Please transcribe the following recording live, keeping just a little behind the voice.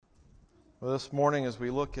Well, this morning as we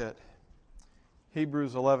look at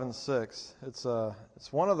Hebrews 11:6,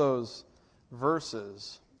 it's one of those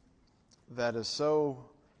verses that is so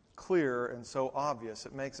clear and so obvious,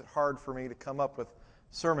 it makes it hard for me to come up with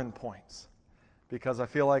sermon points, because I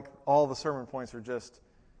feel like all the sermon points are just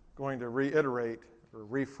going to reiterate or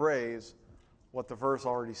rephrase what the verse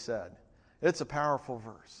already said. It's a powerful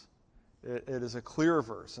verse. It is a clear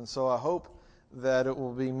verse, and so I hope that it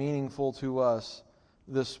will be meaningful to us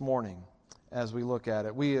this morning as we look at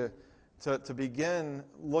it. To begin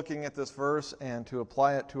looking at this verse and to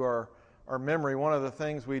apply it to our memory, one of the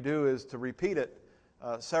things we do is to repeat it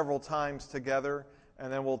several times together,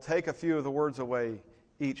 and then we'll take a few of the words away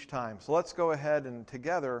each time. So let's go ahead and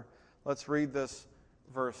together, let's read this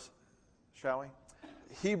verse, shall we?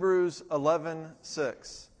 Hebrews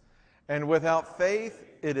 11:6. And without faith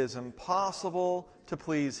it is impossible to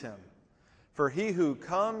please Him. For he who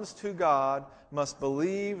comes to God must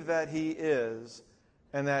believe that He is,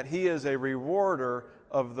 and that He is a rewarder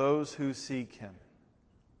of those who seek Him.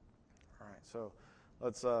 All right, so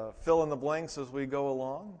let's fill in the blanks as we go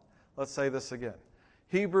along. Let's say this again.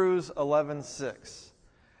 Hebrews 11:6.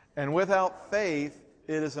 And without faith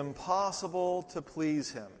it is impossible to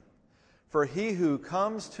please Him. For he who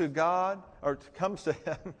comes to God, or comes to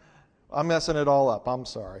Him, I'm messing it all up, I'm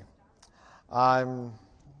sorry.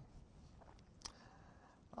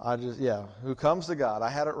 Who comes to God. I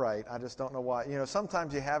had it right. I just don't know why. You know,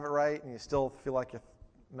 sometimes you have it right and you still feel like you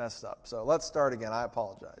messed up. So let's start again. I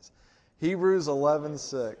apologize. Hebrews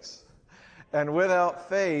 11:6. And without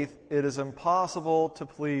faith it is impossible to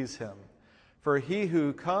please Him. For he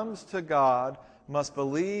who comes to God must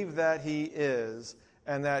believe that He is,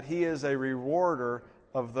 and that He is a rewarder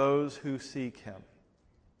of those who seek Him.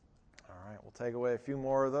 All right, we'll take away a few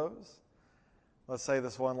more of those. Let's say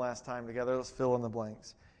this one last time together. Let's fill in the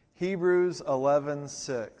blanks. Hebrews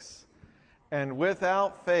 11:6. And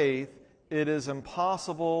without faith it is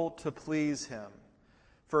impossible to please Him.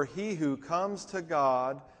 For he who comes to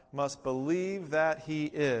God must believe that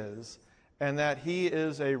He is, and that He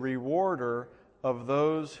is a rewarder of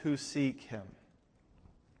those who seek Him.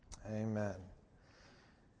 Amen.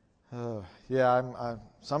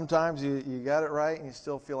 Sometimes you got it right and you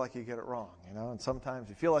still feel like you get it wrong, you know. And sometimes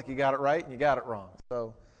you feel like you got it right and you got it wrong.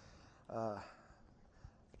 So,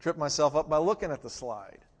 trip myself up by looking at the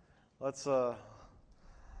slide.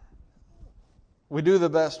 We do the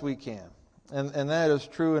best we can, and that is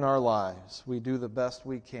true in our lives. We do the best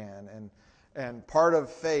we can, and part of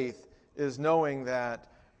faith is knowing that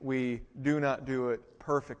we do not do it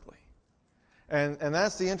perfectly. And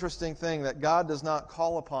that's the interesting thing, that God does not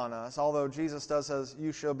call upon us, although Jesus does says,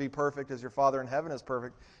 you shall be perfect as your Father in heaven is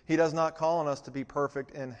perfect. He does not call on us to be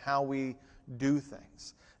perfect in how we do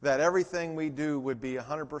things. That everything we do would be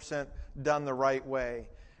 100% done the right way.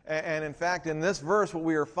 And in fact, in this verse, what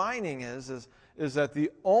we are finding is that the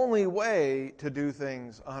only way to do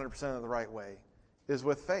things 100% of the right way is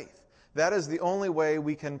with faith. That is the only way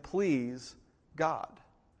we can please God.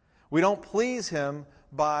 We don't please Him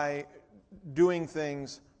by doing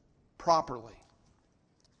things properly.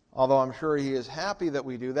 Although I'm sure He is happy that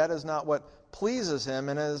we do, that is not what pleases Him,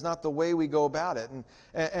 and it is not the way we go about it.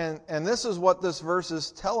 And this is what this verse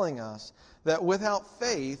is telling us, that without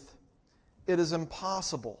faith, it is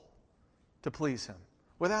impossible to please Him.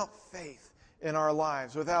 Without faith in our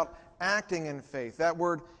lives, without acting in faith. That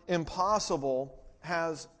word impossible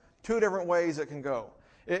has two different ways it can go.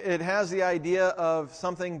 It has the idea of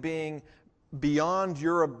something being beyond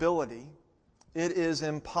your ability. It is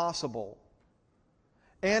impossible.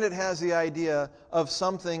 And it has the idea of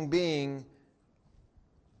something being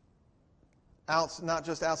not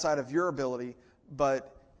just outside of your ability,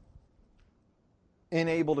 but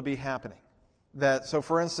unable to be happening. So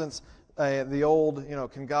for instance, the old,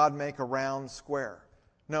 can God make a round square?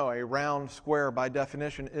 No, a round square by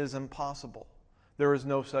definition is impossible. There is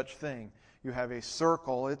no such thing. You have a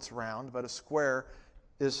circle, it's round, but a square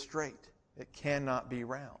is straight. It cannot be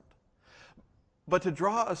round. But to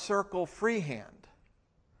draw a circle freehand,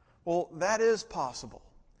 well, that is possible.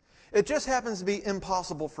 It just happens to be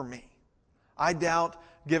impossible for me. I doubt,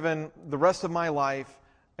 given the rest of my life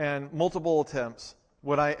and multiple attempts,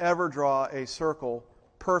 would I ever draw a circle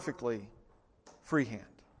perfectly freehand.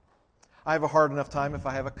 I have a hard enough time if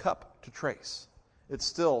I have a cup to trace. It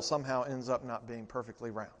still somehow ends up not being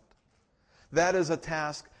perfectly round. That is a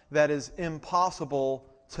task that is impossible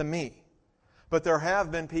to me. But there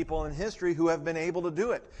have been people in history who have been able to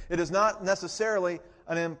do it. It is not necessarily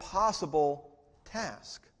an impossible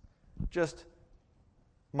task. Just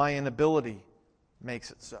my inability makes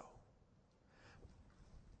it so.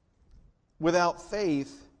 Without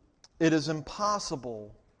faith, it is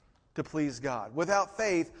impossible to please God. Without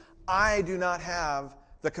faith, I do not have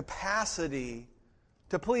the capacity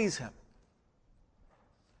to please Him.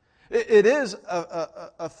 It is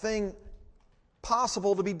a thing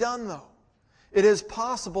possible to be done, though. It is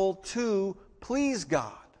possible to please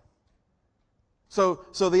God. So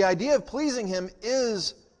the idea of pleasing Him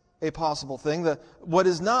is a possible thing. What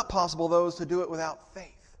is not possible, though, is to do it without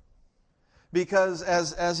faith. Because,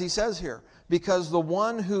 as he says here, because the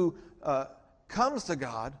one who comes to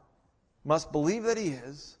God must believe that He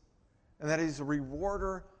is, and that He's a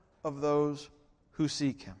rewarder of those who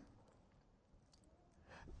seek Him.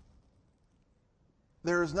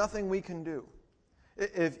 There is nothing we can do.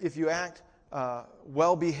 If you act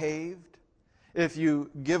well-behaved, if you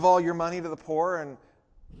give all your money to the poor and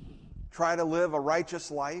try to live a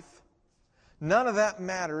righteous life, none of that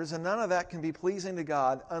matters, and none of that can be pleasing to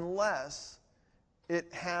God unless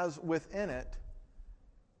it has within it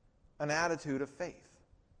an attitude of faith.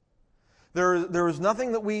 There is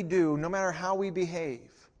nothing that we do, no matter how we behave,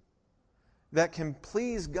 that can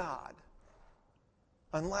please God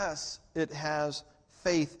unless it has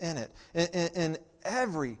faith in it. In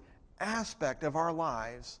every aspect of our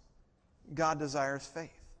lives, God desires faith.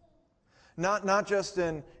 Not just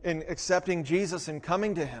in accepting Jesus and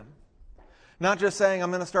coming to Him. Not just saying, I'm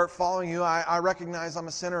going to start following you. I recognize I'm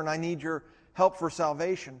a sinner and I need your help for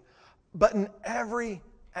salvation. But in every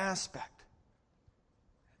aspect.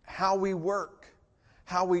 How we work,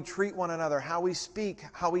 how we treat one another, how we speak,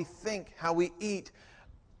 how we think, how we eat.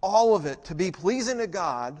 All of it, to be pleasing to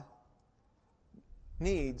God,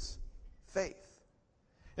 needs faith.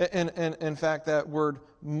 And in fact, that word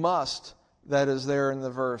must that is there in the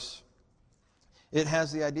verse, it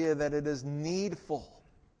has the idea that it is needful.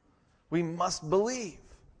 We must believe.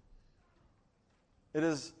 It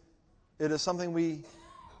is something we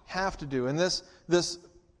have to do. And this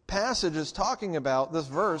passage is talking about, this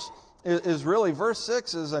verse is really, verse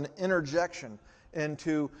 6 is an interjection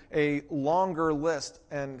into a longer list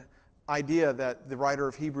and idea that the writer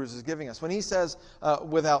of Hebrews is giving us. When he says,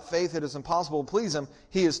 without faith it is impossible to please Him,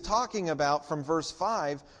 he is talking about, from verse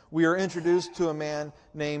 5, we are introduced to a man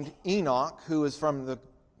named Enoch, who is from the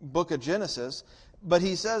book of Genesis. But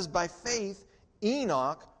he says, by faith,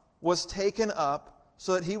 Enoch was taken up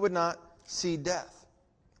so that he would not see death.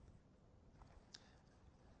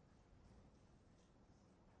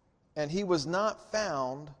 And he was not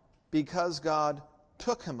found because God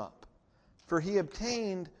took him up. For he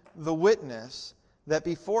obtained the witness that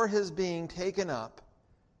before his being taken up,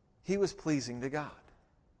 he was pleasing to God.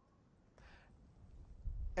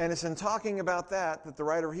 And it's in talking about that the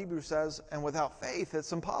writer of Hebrews says, and without faith,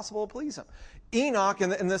 it's impossible to please Him. Enoch,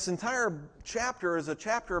 in this entire chapter, is a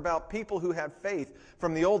chapter about people who had faith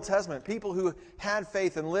from the Old Testament, people who had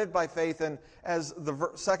faith and lived by faith. And as the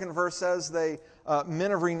second verse says, they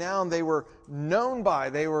men of renown, they were known by,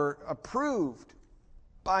 they were approved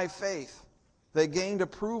by faith. They gained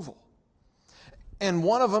approval. And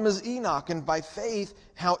one of them is Enoch. And by faith,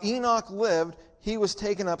 how Enoch lived, he was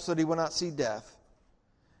taken up so that he would not see death.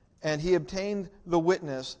 And he obtained the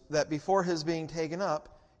witness that before his being taken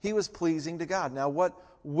up, he was pleasing to God. Now, what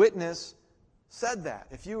witness said that?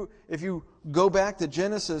 If you go back to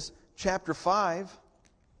Genesis chapter 5,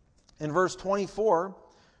 in verse 24,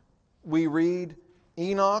 we read,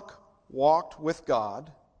 Enoch walked with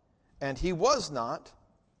God, and he was not,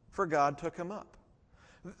 for God took him up.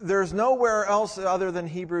 There's nowhere else other than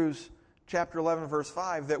Hebrews chapter 11, verse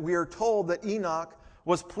 5, that we are told that Enoch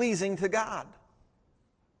was pleasing to God.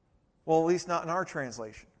 Well, at least not in our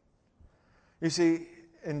translation. You see,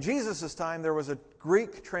 in Jesus' time, there was a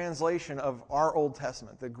Greek translation of our Old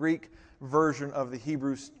Testament, the Greek version of the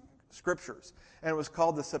Hebrew Scriptures, and it was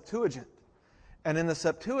called the Septuagint. And in the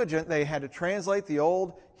Septuagint, they had to translate the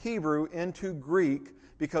Old Hebrew into Greek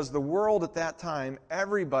because the world at that time,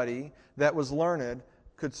 everybody that was learned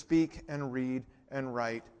could speak and read and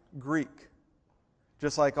write Greek.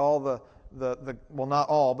 Just like all well, not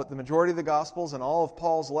all, but the majority of the Gospels and all of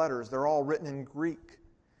Paul's letters, they're all written in Greek,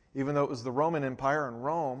 even though it was the Roman Empire and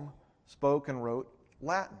Rome spoke and wrote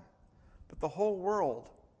Latin. But the whole world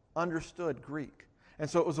understood Greek. And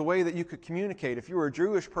so it was a way that you could communicate. If you were a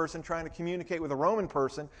Jewish person trying to communicate with a Roman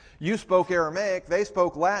person, you spoke Aramaic, they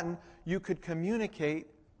spoke Latin, you could communicate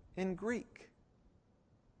in Greek.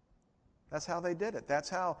 That's how they did it. That's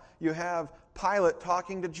how you have Pilate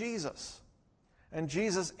talking to Jesus. And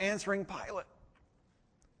Jesus answering Pilate.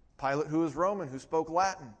 Pilate, who was Roman, who spoke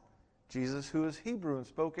Latin. Jesus, who was Hebrew and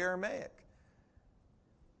spoke Aramaic.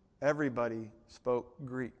 Everybody spoke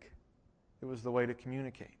Greek. It was the way to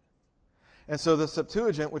communicate. And so the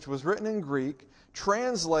Septuagint, which was written in Greek,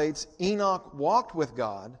 translates Enoch walked with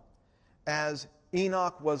God as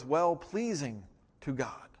Enoch was well-pleasing to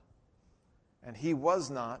God. And he was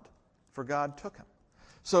not, for God took him.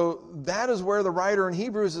 So that is where the writer in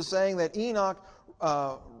Hebrews is saying that Enoch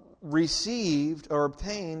received or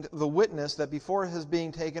obtained the witness that before his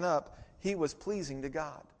being taken up, he was pleasing to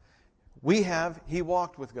God. He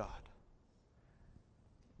walked with God.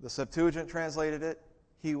 The Septuagint translated it,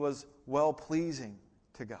 he was well-pleasing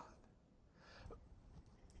to God.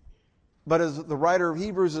 But as the writer of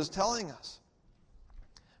Hebrews is telling us,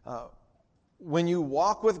 when you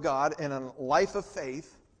walk with God in a life of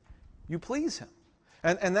faith, you please Him.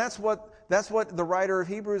 And that's what the writer of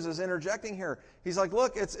Hebrews is interjecting here. He's like,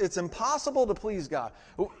 look, it's impossible to please God.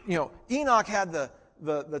 Enoch had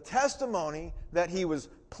the testimony that he was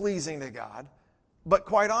pleasing to God, but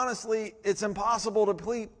quite honestly, it's impossible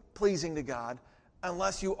to pleasing to God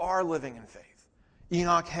unless you are living in faith.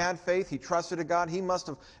 Enoch had faith. He trusted in God. He must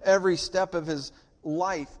have, every step of his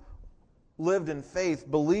life, lived in faith,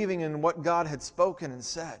 believing in what God had spoken and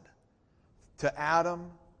said. To Adam,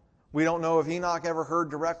 we don't know if Enoch ever heard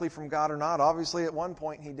directly from God or not. Obviously, at one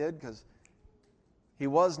point he did, because he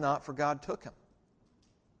was not, for God took him.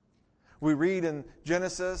 We read in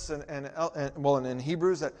Genesis and in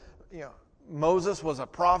Hebrews that Moses was a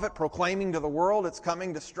prophet proclaiming to the world its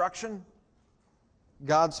coming destruction.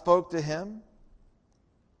 God spoke to him.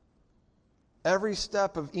 Every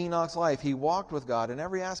step of Enoch's life, he walked with God. In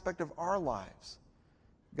every aspect of our lives,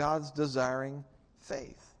 God's desiring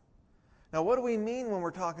faith. Now, what do we mean when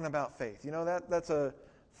we're talking about faith?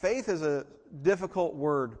 Faith is a difficult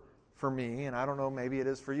word for me, and I don't know, maybe it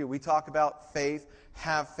is for you. We talk about faith,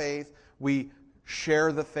 have faith, we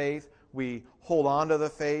share the faith, we hold on to the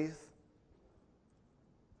faith,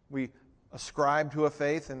 we ascribe to a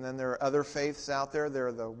faith, and then there are other faiths out there. There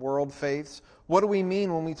are the world faiths. What do we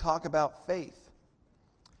mean when we talk about faith?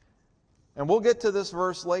 And we'll get to this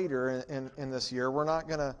verse later in this year. We're not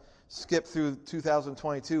going to skip through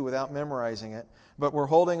 2022 without memorizing it, but we're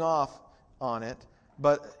holding off on it.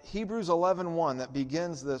 But Hebrews 11:1, that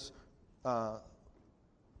begins this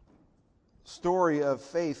story of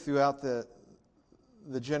faith throughout the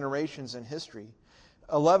generations in history.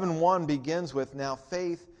 11:1 begins with, now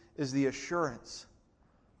faith is the assurance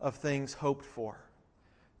of things hoped for,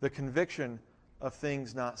 the conviction of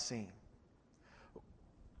things not seen.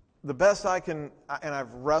 The best I can, and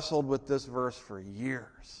I've wrestled with this verse for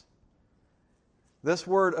years. This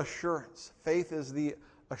word assurance, faith is the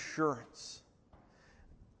assurance.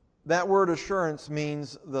 That word assurance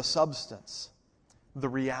means the substance, the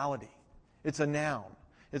reality. It's a noun.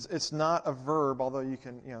 It's not a verb, although you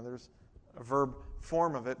can, there's a verb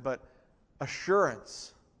form of it, but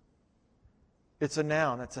assurance, it's a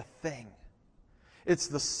noun, it's a thing. It's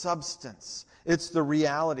the substance. It's the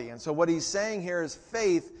reality. And so what he's saying here is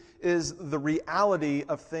faith is the reality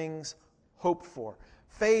of things hoped for.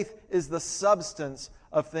 Faith is the substance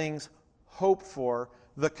of things hoped for,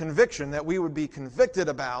 the conviction that we would be convicted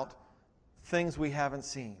about things we haven't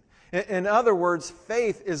seen. In other words,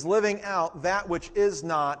 faith is living out that which is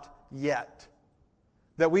not yet.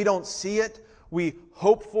 That we don't see it, we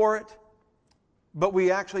hope for it, but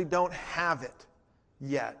we actually don't have it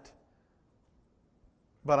yet.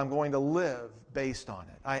 But I'm going to live based on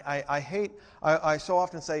it. I so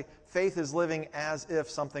often say faith is living as if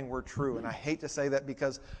something were true. And I hate to say that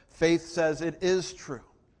because faith says it is true.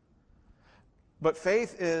 But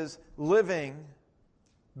faith is living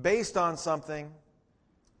based on something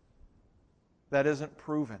that isn't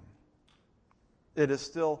proven. It is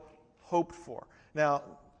still hoped for. Now,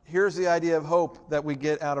 here's the idea of hope that we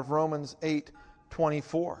get out of Romans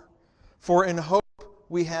 8:24. For in hope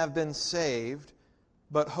we have been saved,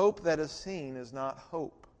 but hope that is seen is not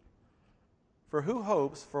hope. For who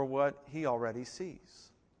hopes for what he already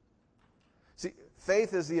sees? See,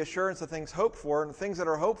 faith is the assurance of things hoped for, and things that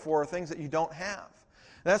are hoped for are things that you don't have.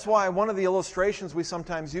 That's why one of the illustrations we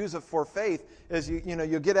sometimes use for faith is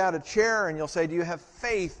you get out a chair and you'll say, do you have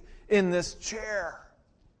faith in this chair?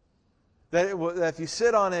 That if you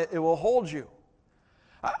sit on it, it will hold you.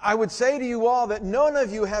 I would say to you all that none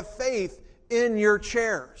of you have faith in your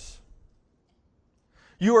chairs.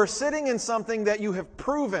 You are sitting in something that you have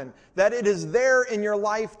proven that it is there in your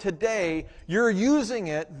life today. You're using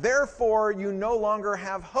it. Therefore, you no longer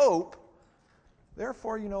have hope.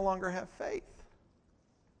 Therefore, you no longer have faith.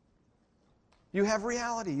 You have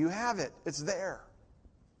reality. You have it. It's there.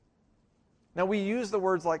 Now, we use the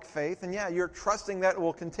words like faith, and you're trusting that it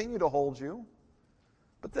will continue to hold you.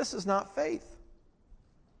 But this is not faith.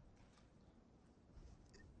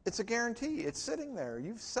 It's a guarantee. It's sitting there.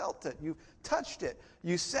 You've felt it. You've touched it.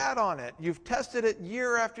 You sat on it. You've tested it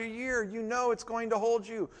year after year. You know it's going to hold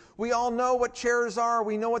you. We all know what chairs are.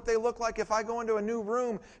 We know what they look like. If I go into a new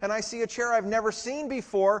room and I see a chair I've never seen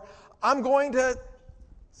before, I'm going to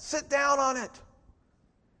sit down on it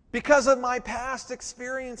because of my past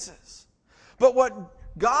experiences. But what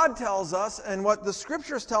God tells us and what the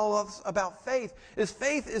Scriptures tell us about faith is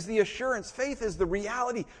the assurance. Faith is the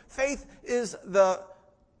reality. Faith is the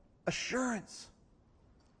assurance,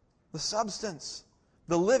 the substance,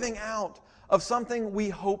 the living out of something we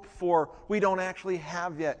hope for, we don't actually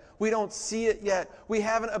have yet. We don't see it yet. We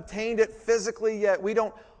haven't obtained it physically yet. We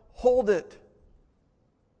don't hold it,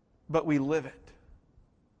 but we live it.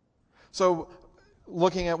 So,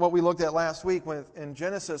 looking at what we looked at last week in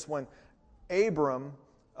Genesis, when Abram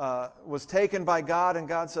was taken by God, and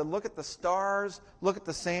God said, look at the stars, look at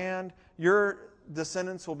the sand, your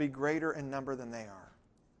descendants will be greater in number than they are.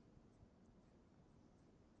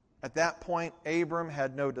 At that point, Abram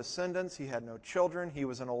had no descendants. He had no children. He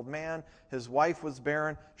was an old man. His wife was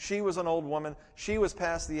barren. She was an old woman. She was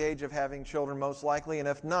past the age of having children, most likely. And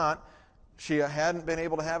if not, she hadn't been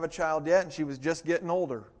able to have a child yet, and she was just getting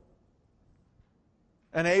older.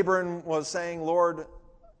 And Abram was saying, Lord,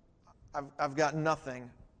 I've got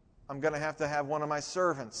nothing. I'm going to have one of my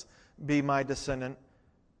servants be my descendant,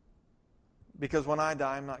 because when I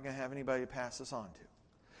die, I'm not going to have anybody to pass this on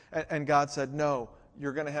to. And God said, no.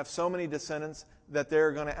 You're going to have so many descendants that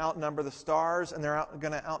they're going to outnumber the stars and they're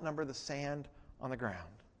going to outnumber the sand on the ground.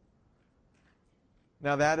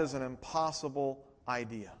 Now that is an impossible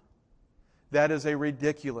idea. That is a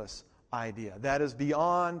ridiculous idea. That is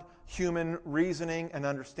beyond human reasoning and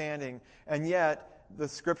understanding. And yet, the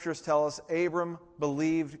Scriptures tell us Abram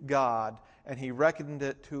believed God and he reckoned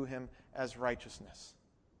it to him as righteousness.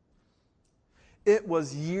 It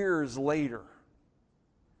was years later,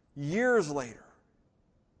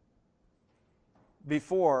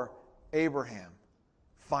 before Abraham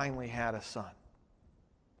finally had a son.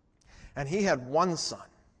 And he had one son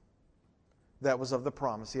that was of the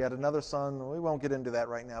promise. He had another son. We won't get into that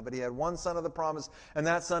right now, but he had one son of the promise, and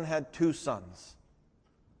that son had two sons.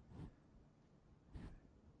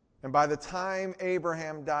 And by the time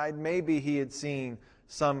Abraham died, maybe he had seen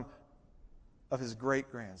some of his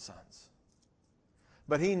great-grandsons.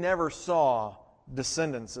 But he never saw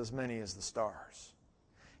descendants as many as the stars.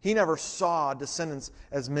 He never saw descendants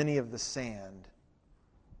as many of the sand.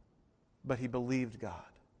 But he believed God.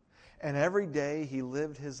 And every day he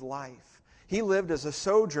lived his life. He lived as a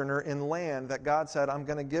sojourner in land that God said, I'm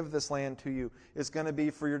going to give this land to you. It's going to be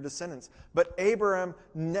for your descendants. But Abraham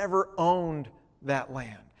never owned that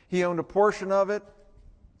land. He owned a portion of it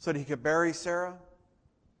so that he could bury Sarah.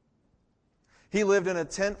 He lived in a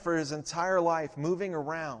tent for his entire life, moving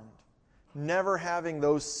around, never having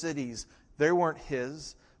those cities. They weren't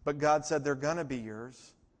his. But God said, they're going to be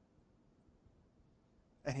yours.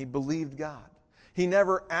 And he believed God. He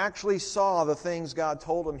never actually saw the things God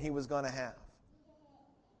told him he was going to have.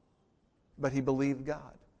 But he believed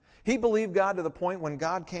God. He believed God to the point when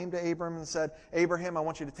God came to Abraham and said, Abraham, I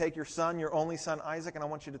want you to take your son, your only son Isaac, and I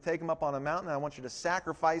want you to take him up on a mountain, and I want you to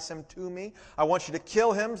sacrifice him to me. I want you to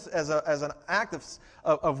kill him as an act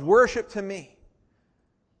of worship to me.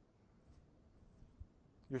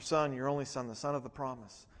 Your son, your only son, the son of the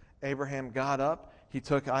promise. Abraham got up, he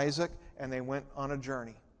took Isaac, and they went on a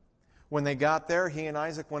journey. When they got there, he and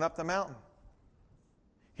Isaac went up the mountain.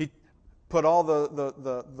 He put all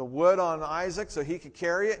the wood on Isaac so he could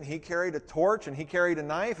carry it, and he carried a torch, and he carried a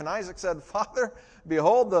knife, and Isaac said, Father,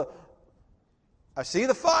 behold, I see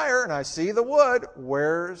the fire, and I see the wood.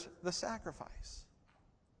 Where's the sacrifice?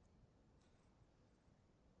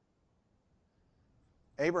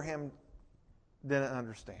 Abraham didn't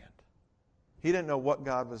understand. He didn't know what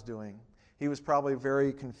God was doing. He was probably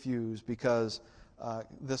very confused because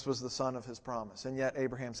this was the son of his promise. And yet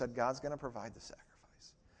Abraham said, God's going to provide the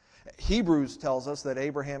sacrifice. Hebrews tells us that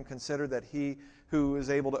Abraham considered that he who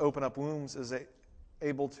is able to open up wombs is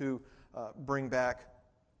able to bring back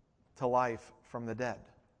to life from the dead.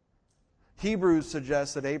 Hebrews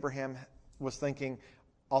suggests that Abraham was thinking,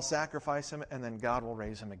 I'll sacrifice him and then God will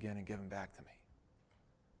raise him again and give him back to me.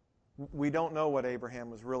 We don't know what Abraham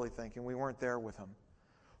was really thinking. We weren't there with him.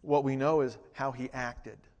 What we know is how he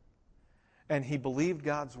acted. And he believed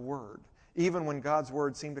God's word. Even when God's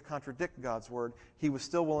word seemed to contradict God's word, he was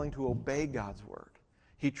still willing to obey God's word.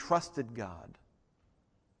 He trusted God.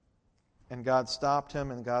 And God stopped him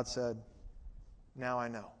and God said, now I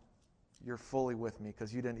know. You're fully with me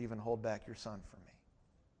because you didn't even hold back your son for me.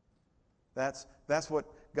 That's what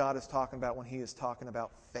God is talking about when he is talking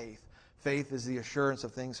about faith. Faith is the assurance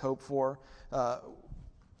of things hoped for.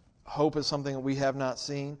 Hope is something that we have not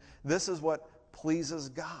seen. This is what pleases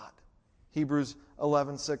God. Hebrews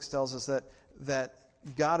 11:6 tells us that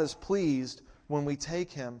God is pleased when we take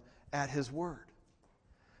Him at His word.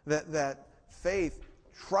 That faith,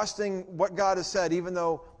 trusting what God has said, even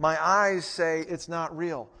though my eyes say it's not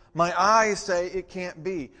real. My eyes say it can't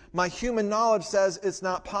be. My human knowledge says it's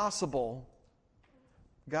not possible.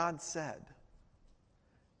 God said.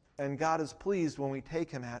 And God is pleased when we take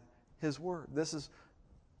Him at His word. This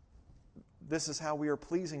is how we are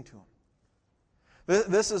pleasing to Him.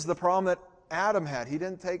 This is the problem that Adam had. He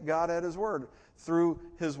didn't take God at His word. Through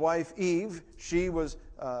his wife Eve, she was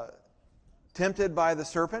tempted by the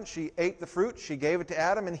serpent. She ate the fruit. She gave it to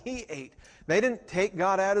Adam, and he ate. They didn't take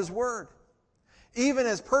God at His word. Even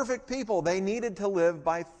as perfect people, they needed to live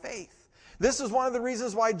by faith. This is one of the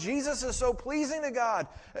reasons why Jesus is so pleasing to God.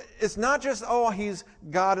 It's not just, He's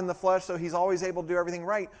God in the flesh, so He's always able to do everything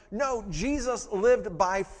right. No, Jesus lived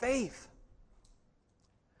by faith.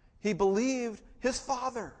 He believed His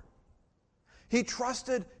Father. He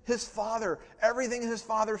trusted His Father. Everything His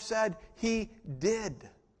Father said, He did.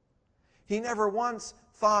 He never once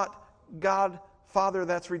thought, God, Father,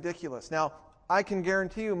 that's ridiculous. Now, I can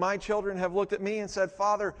guarantee you, my children have looked at me and said,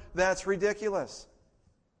 Father, that's ridiculous.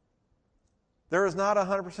 There is not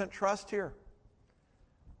 100% trust here.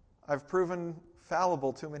 I've proven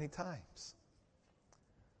fallible too many times.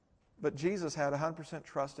 But Jesus had 100%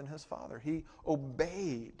 trust in His Father. He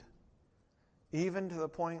obeyed, even to the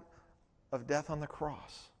point of death on the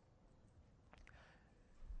cross,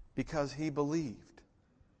 because He believed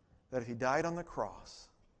that if He died on the cross,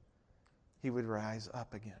 He would rise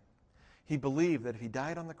up again. He believed that if He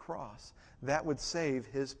died on the cross, that would save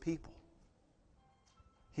His people.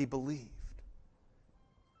 He believed.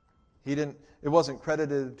 It wasn't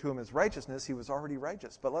credited to Him as righteousness. He was already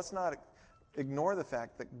righteous. But let's not ignore the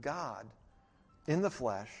fact that God, in the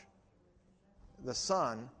flesh, the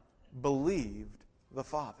Son, believed the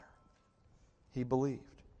Father. He believed.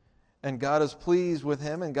 And God is pleased with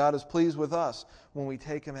him, and God is pleased with us when we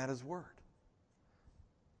take Him at His word.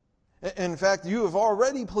 In fact, you have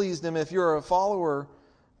already pleased Him if you're a follower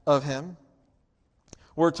of Him.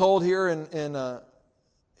 We're told here in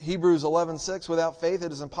Hebrews 11:6, without faith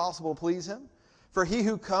it is impossible to please Him. For he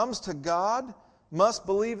who comes to God must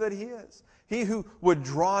believe that He is. He who would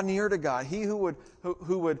draw near to God, he who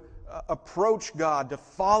would approach God to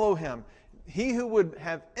follow Him, he who would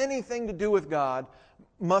have anything to do with God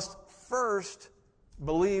must first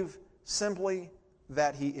believe simply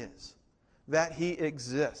that He is, that He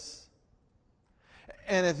exists.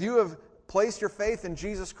 And if you have placed your faith in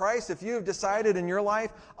Jesus Christ, if you have decided in your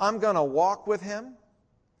life, I'm going to walk with Him,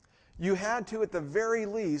 you had to, at the very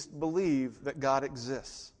least, believe that God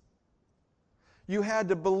exists. You had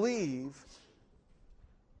to believe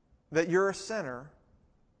that you're a sinner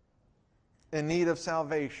in need of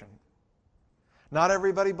salvation. Not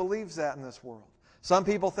everybody believes that in this world. Some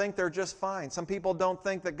people think they're just fine. Some people don't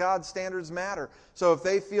think that God's standards matter. So if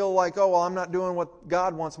they feel like, I'm not doing what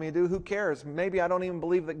God wants me to do, who cares? Maybe I don't even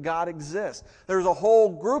believe that God exists. There's a whole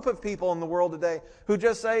group of people in the world today who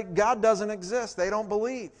just say God doesn't exist. They don't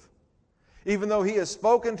believe. Even though He has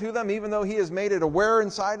spoken to them, even though He has made it aware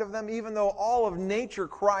inside of them, even though all of nature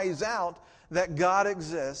cries out that God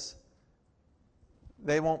exists,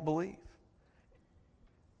 they won't believe.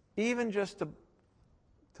 Even just to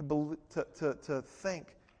think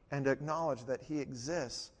and acknowledge that He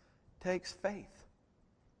exists takes faith.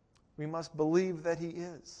 We must believe that He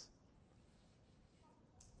is.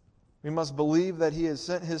 We must believe that He has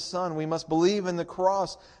sent His Son. We must believe in the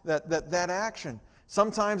cross, that action.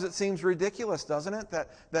 Sometimes it seems ridiculous, doesn't it?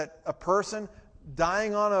 That a person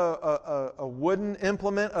dying on a wooden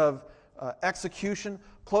implement of execution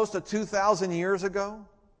close to 2,000 years ago,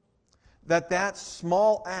 that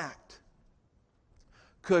small act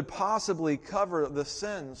could possibly cover the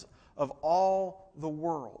sins of all the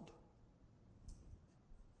world.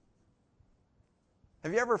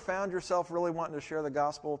 Have you ever found yourself really wanting to share the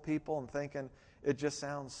gospel with people and thinking it just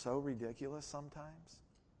sounds so ridiculous sometimes?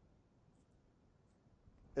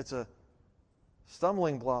 It's a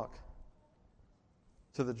stumbling block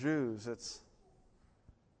to the Jews. It's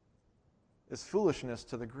foolishness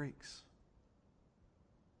to the Greeks.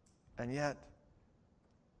 And yet,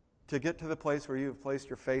 to get to the place where you've placed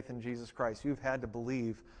your faith in Jesus Christ, you've had to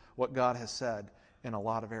believe what God has said in a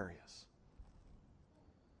lot of areas.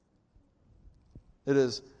 It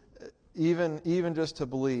is, even just to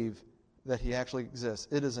believe that He actually exists,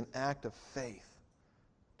 it is an act of faith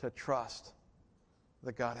to trust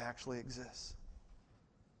that God actually exists.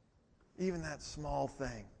 Even that small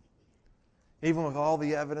thing, even with all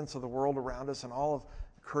the evidence of the world around us and all of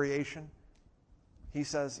creation, he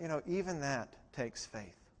says, even that takes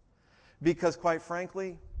faith. Because quite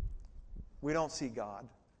frankly, we don't see God.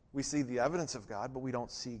 We see the evidence of God, but we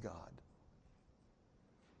don't see God.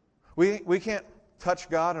 We can't touch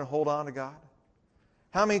God and hold on to God.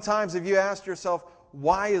 How many times have you asked yourself,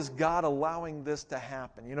 why is God allowing this to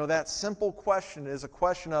happen? That simple question is a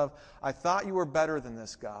question of, I thought you were better than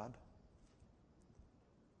this, God.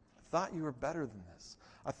 I thought you were better than this.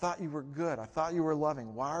 I thought you were good. I thought you were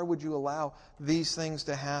loving. Why would you allow these things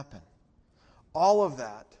to happen? All of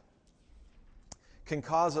that can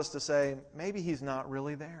cause us to say, maybe He's not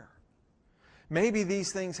really there. Maybe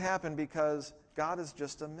these things happen because God is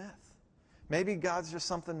just a myth. Maybe God's just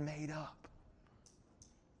something made up.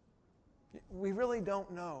 We really don't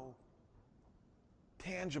know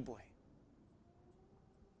tangibly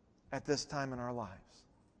at this time in our lives.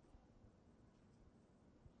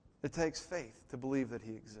 It takes faith to believe that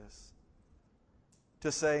He exists.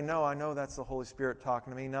 To say, no, I know that's the Holy Spirit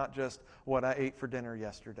talking to me, not just what I ate for dinner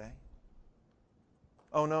yesterday.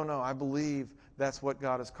 Oh, no, I believe that's what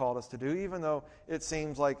God has called us to do, even though it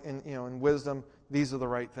seems like in wisdom, these are the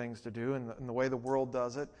right things to do, and the way the world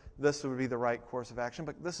does it, this would be the right course of action,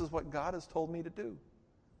 but this is what God has told me to do.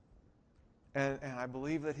 And I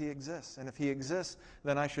believe that He exists. And if He exists,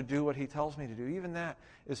 then I should do what He tells me to do. Even that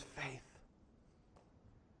is faith.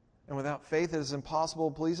 And without faith, it is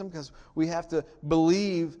impossible to please Him because we have to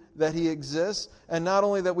believe that He exists. And not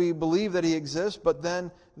only that we believe that He exists, but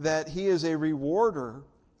then that He is a rewarder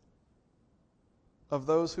of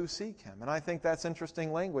those who seek Him. And I think that's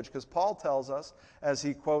interesting language because Paul tells us, as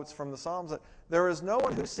he quotes from the Psalms, that there is no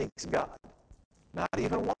one who seeks God, not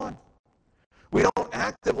even one. We don't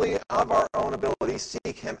actively, of our own ability,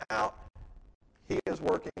 seek Him out. He is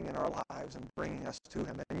working in our lives and bringing us to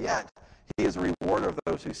Him. And yet, He is a rewarder of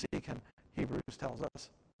those who seek Him, Hebrews tells us.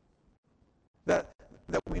 That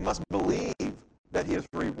we must believe that He is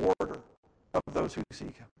a rewarder of those who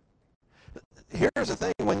seek Him. Here's the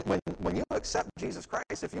thing, when you accept Jesus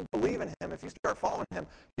Christ, if you believe in Him, if you start following Him,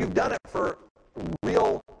 you've done it for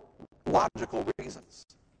real, logical reasons.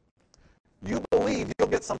 You believe you'll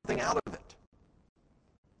get something out of it.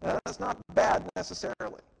 That's not bad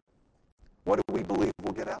necessarily. What do we believe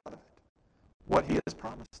we'll get out of it? What He has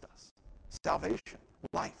promised us. Salvation,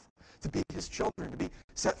 life, to be His children, to be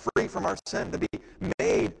set free from our sin, to be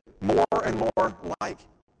made more and more like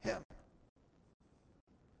Him.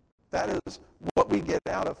 That is what we get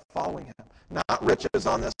out of following Him. Not riches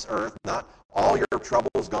on this earth, not all your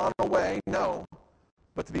troubles gone away, no,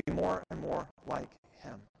 but to be more and more like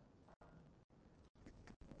Him.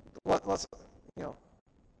 Let's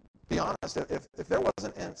be honest. If there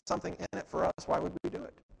wasn't something in it for us, why would we do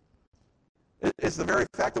it? It's the very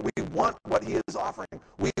fact that we want what He is offering.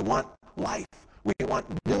 We want life. We want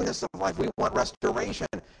newness of life. We want restoration.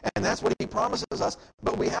 And that's what He promises us.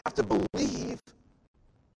 But we have to believe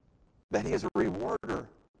that He is a rewarder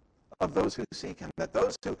of those who seek Him. That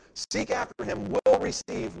those who seek after Him will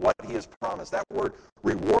receive what He has promised. That word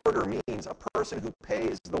rewarder means a person who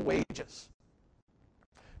pays the wages.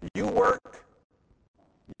 You work,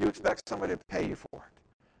 you expect somebody to pay you for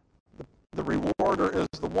it. The rewarder is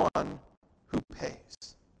the one who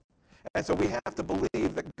pays. And so we have to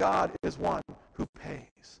believe that God is one who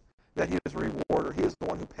pays. That He is a rewarder. He is the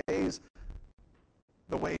one who pays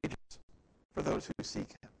the wages for those who seek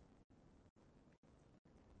Him.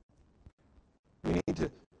 We need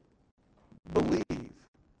to believe,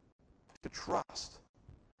 to trust.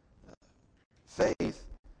 Faith,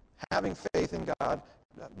 having faith in God,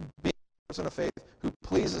 being a person of faith who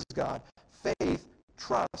pleases God. Faith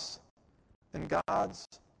trusts in God's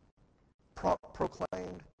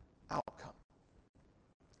proclaimed outcome.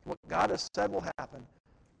 What God has said will happen,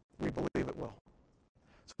 we believe it will.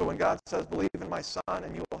 So when God says, believe in my Son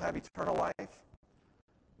and you will have eternal life,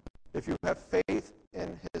 if you have faith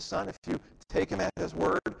in His Son, if you take Him at His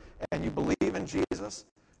word and you believe in Jesus,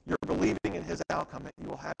 you're believing in His outcome that you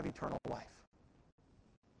will have eternal life.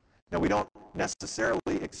 Now, we don't necessarily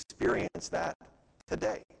experience that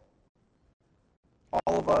today.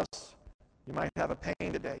 All of us, you might have a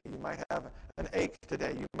pain today. You might have an ache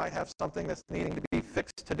today. You might have something that's needing to be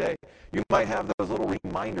fixed today. You might have those little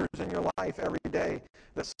reminders in your life every day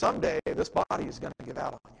that someday this body is going to give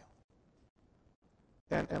out on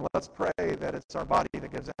you. And let's pray that it's our body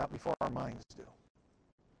that gives out before our minds do.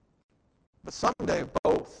 But someday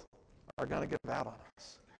both are going to give out on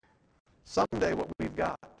us. Someday what we've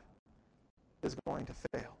got is going to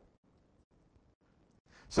fail.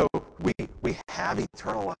 So we have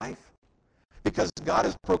eternal life because God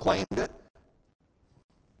has proclaimed it,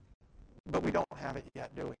 but we don't have it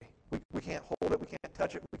yet, do we? We can't hold it, we can't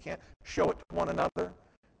touch it, we can't show it to one another.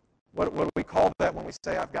 What do we call that when we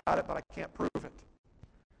say, I've got it, but I can't prove it?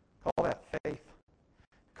 Call that faith.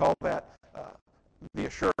 Call that the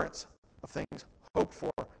assurance of things hoped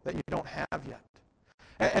for that you don't have yet.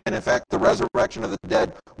 And in fact, the resurrection of the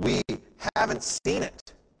dead, we haven't seen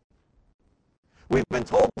it. We've been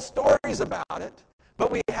told stories about it,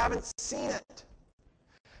 but we haven't seen it.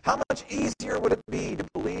 How much easier would it be to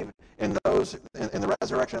believe in the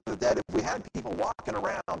resurrection of the dead if we had people walking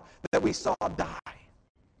around that we saw die?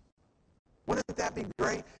 Wouldn't that be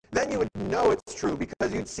great? Then you would know it's true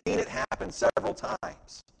because you'd seen it happen several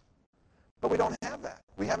times. But we don't have that.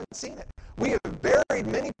 We haven't seen it. We have buried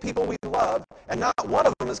many people we love, and not one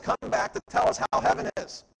of them has come back to tell us how heaven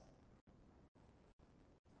is.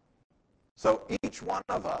 So each one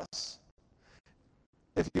of us,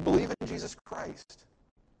 if you believe in Jesus Christ,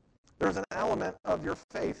 there's an element of your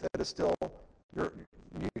faith that is still,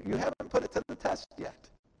 you haven't put it to the test yet.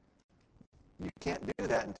 You can't do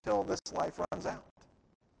that until this life runs out.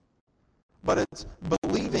 But it's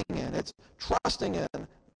believing in, it's trusting in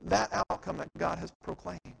that outcome that God has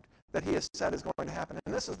proclaimed, that he has said is going to happen.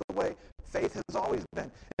 And this is the way faith has always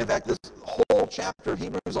been. In fact, this whole chapter of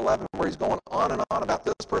Hebrews 11, where he's going on and on about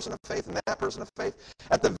this person of faith and that person of faith,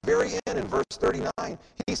 at the very end in verse 39,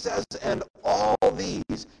 he says, and all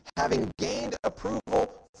these, having gained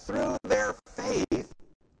approval through their faith,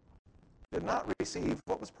 did not receive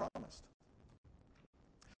what was promised.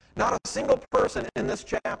 Not a single person in this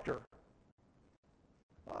chapter,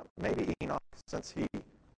 maybe Enoch, since he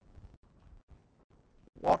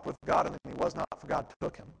walked with God and he was not, for God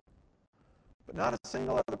took him. But not a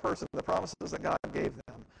single other person, the promises that God gave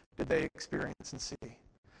them, did they experience and see.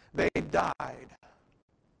 They died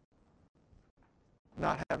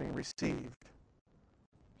not having received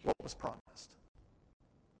what was promised.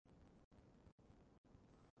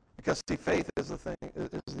 Because, see, faith is the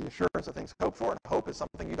assurance of things hoped for, and hope is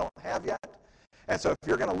something you don't have yet. And so if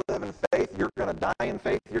you're going to live in faith, you're going to die in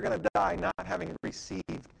faith, you're going to die not having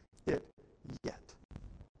received it yet.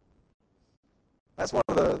 That's one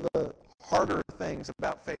of the harder things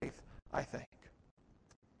about faith, I think.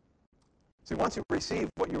 See, once you receive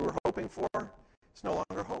what you were hoping for, it's no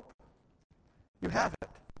longer hope. You have it.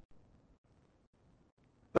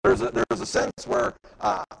 There's a sense where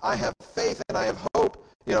I have faith and I have hope.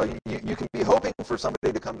 You know, you can be hoping for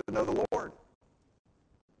somebody to come to know the Lord.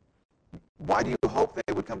 Why do you hope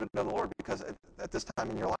they would come to know the Lord? Because at this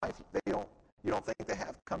time in your life, you don't think they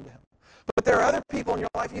have come to him. But there are other people in your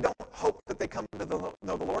life you don't hope that they come to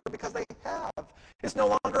know the Lord because they have. It's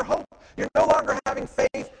no longer hope. You're no longer having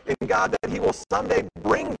faith in God that he will someday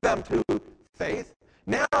bring them to faith.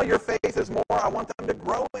 Now your faith is more, I want them to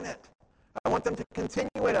grow in it. I want them to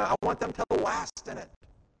continue in it. I want them to last in it.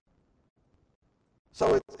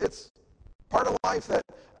 So it's part of life that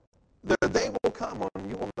the day will come when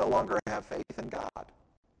you will no longer have faith in God.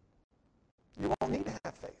 You won't need to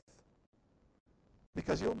have faith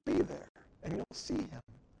because you'll be there and you'll see him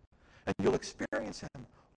and you'll experience him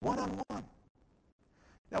one-on-one.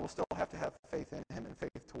 Now, we'll still have to have faith in him and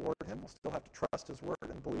faith toward him. We'll still have to trust his word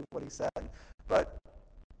and believe what he said, but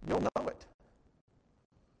you'll know it.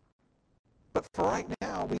 But for right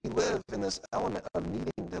now, we live in this element of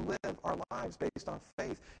needing to live our lives based on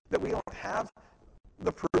faith, that we don't have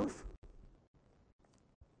the proof,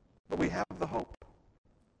 but we have the hope.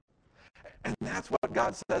 And that's what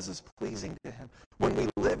God says is pleasing to him. When we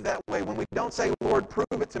live that way, when we don't say, Lord,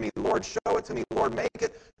 prove it to me, Lord, show it to me, Lord, make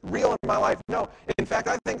it real in my life. No. In fact,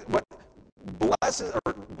 I think what blesses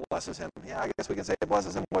him, I guess we can say it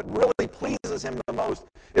blesses him, what really pleases him the most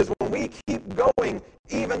is when we keep going,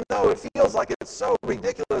 even though it feels like it's so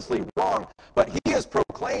ridiculously wrong, but he is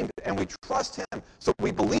proclaimed and we trust him, so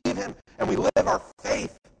we believe him and we live our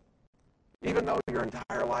faith. Even though your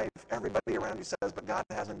entire life, everybody around you says, but God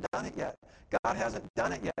hasn't done it yet. God hasn't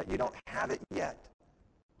done it yet. You don't have it yet.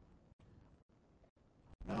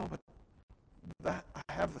 No, but that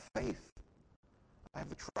I have the faith. I have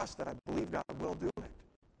the trust that I believe God will do it.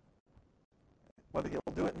 Whether he'll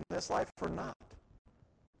do it in this life or not,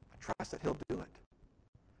 I trust that he'll do it.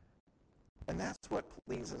 And that's what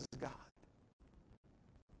pleases God.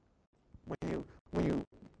 When you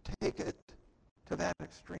take it to that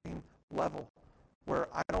extreme level where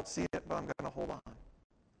I don't see it, but I'm going to hold on.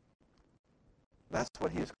 That's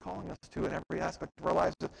what he is calling us to in every aspect of our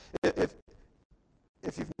lives.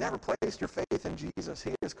 If you've never placed your faith in Jesus,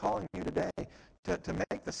 he is calling you today to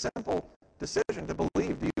make the simple decision to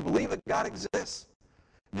believe. Do you believe that God exists?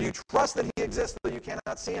 Do you trust that he exists though you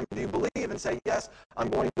cannot see him? Do you believe and say, yes, I'm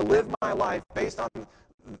going to live my life based on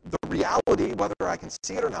the reality, whether I can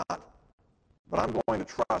see it or not, but I'm going to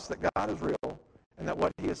trust that God is real and that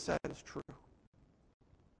what he has said is true.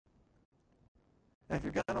 And if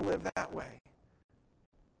you're going to live that way,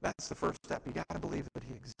 that's the first step. You got to believe that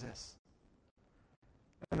he exists.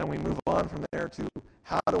 And then we move on from there to,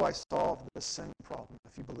 how do I solve the sin problem?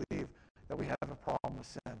 If you believe that we have a problem with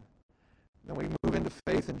sin, then we move into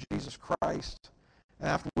faith in Jesus Christ. And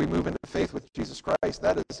after we move into faith with Jesus Christ,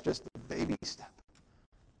 that is just the baby step.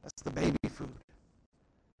 That's the baby food.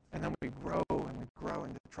 And then we grow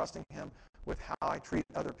into trusting him with how I treat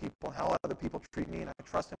other people and how other people treat me. And I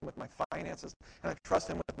trust him with my finances. And I trust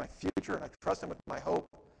him with my future. And I trust him with my hope.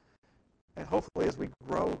 And hopefully as we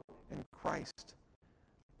grow in Christ,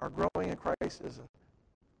 our growing in Christ is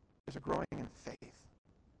a growing in faith.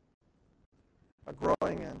 A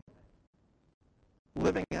growing in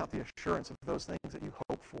living out the assurance of those things that you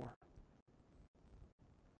hope for.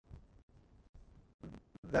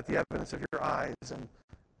 That the evidence of your eyes and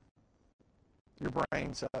your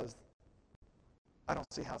brain says, I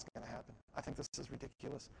don't see how it's going to happen. I think this is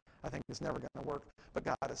ridiculous. I think it's never going to work. But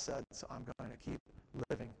God has said, so I'm going to keep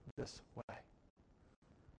living this way.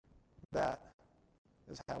 That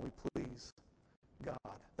is how we please God.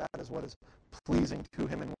 That is what is pleasing to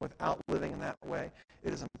him. And without living in that way,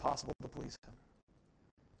 it is impossible to please him.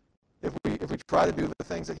 If we try to do the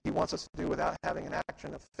things that he wants us to do without having an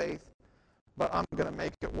action of faith, but I'm going to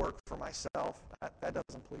make it work for myself, that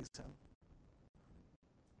doesn't please him.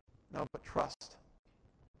 No, but trust.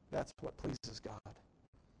 That's what pleases God.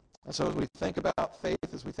 And so as we think about faith,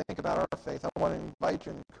 as we think about our faith, I want to invite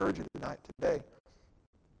you and encourage you today.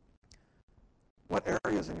 What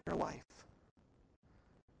areas in your life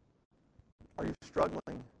are you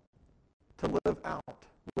struggling to live out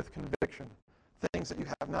with conviction? Things that you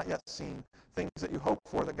have not yet seen, things that you hope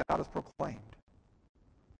for that God has proclaimed.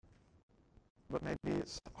 But maybe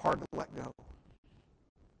it's hard to let go.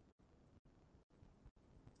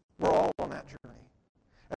 We're all on that journey.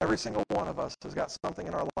 Every single one of us has got something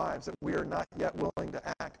in our lives that we are not yet willing to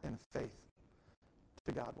act in faith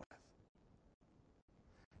to God with.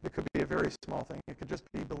 It could be a very small thing. It could just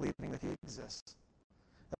be believing that he exists.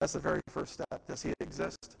 That's the very first step. Does he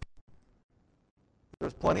exist?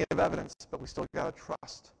 There's plenty of evidence, but we still got to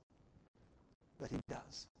trust that he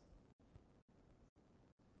does.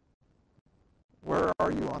 Where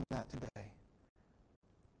are you on that today?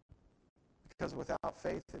 Because without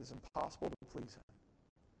faith, it is impossible to please him.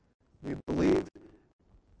 Do you believe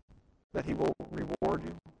that he will reward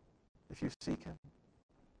you if you seek him?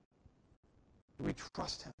 Do we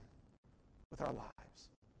trust him with our lives?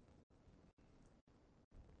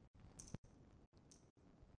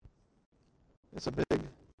 It's a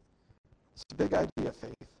big idea,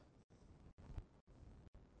 faith.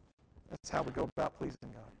 That's how we go about pleasing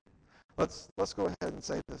God. Let's go ahead and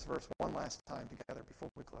say this verse one last time together before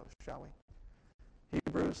we close, shall we?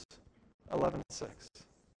 Hebrews 11:6.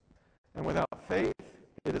 And without faith,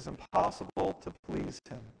 it is impossible to please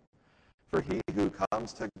him. For he who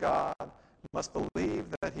comes to God must believe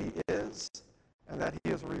that he is, and that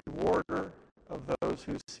he is a rewarder of those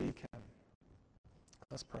who seek him.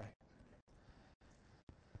 Let's pray.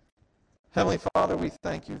 Heavenly Father, we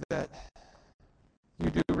thank you that you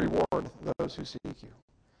do reward those who seek you.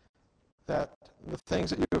 That the things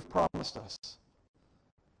that you have promised us,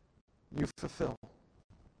 you fulfill.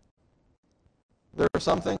 There are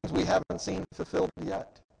some things we haven't seen fulfilled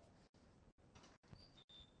yet.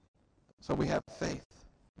 So we have faith.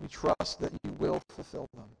 We trust that you will fulfill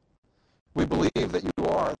them. We believe that you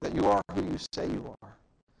are who you say you are.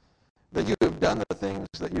 That you have done the things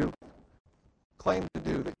that you claim to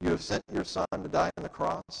do, that you have sent your Son to die on the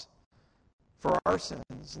cross for our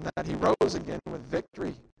sins, and that he rose again with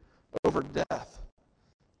victory over death,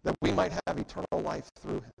 that we might have eternal life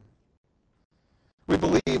through him. We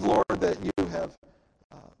believe, Lord, that you have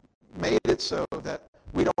made it so that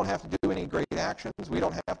we don't have to do any great actions. We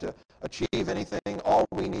don't have to achieve anything. All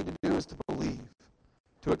we need to do is to believe,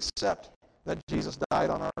 to accept that Jesus died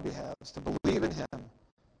on our behalf, to believe in him,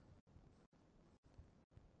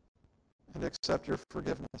 and accept your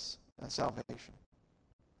forgiveness and salvation.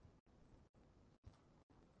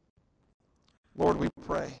 Lord, we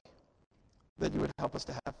pray that you would help us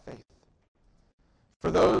to have faith.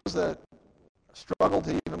 For those that struggle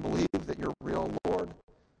to even believe that you're real, Lord,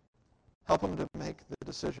 help them to make the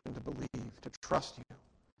decision to believe, to trust you.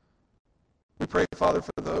 We pray, Father,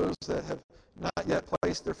 for those that have not yet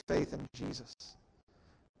placed their faith in Jesus,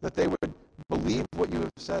 that they would believe what you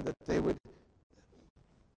have said, that they would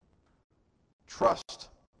trust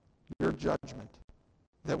your judgment,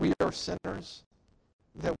 that we are sinners,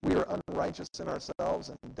 that we are unrighteous in ourselves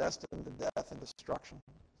and destined to death and destruction,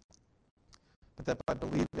 but that by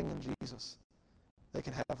believing in Jesus, they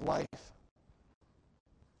can have life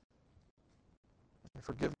and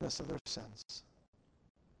forgiveness of their sins.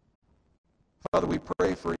 Father, we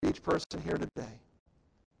pray for each person here today.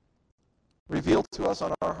 Reveal to us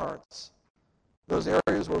on our hearts those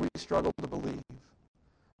areas where we struggle to believe,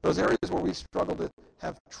 those areas where we struggle to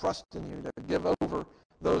have trust in you, to give over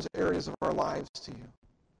those areas of our lives to you.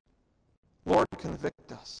 Lord,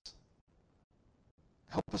 convict us.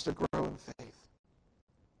 Help us to grow in faith,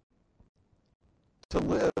 to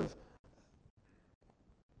live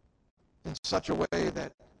in such a way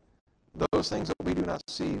that those things that we do not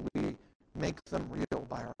see, we make them real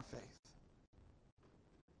by our faith.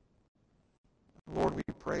 Lord, we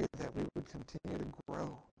pray that we would continue to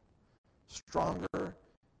grow stronger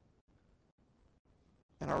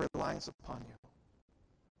in our reliance upon you,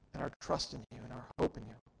 and our trust in you, and our hope in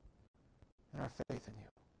you, and our faith in you.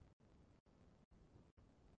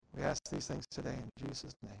 We ask these things today in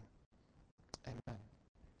Jesus' name. Amen.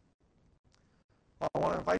 I want to invite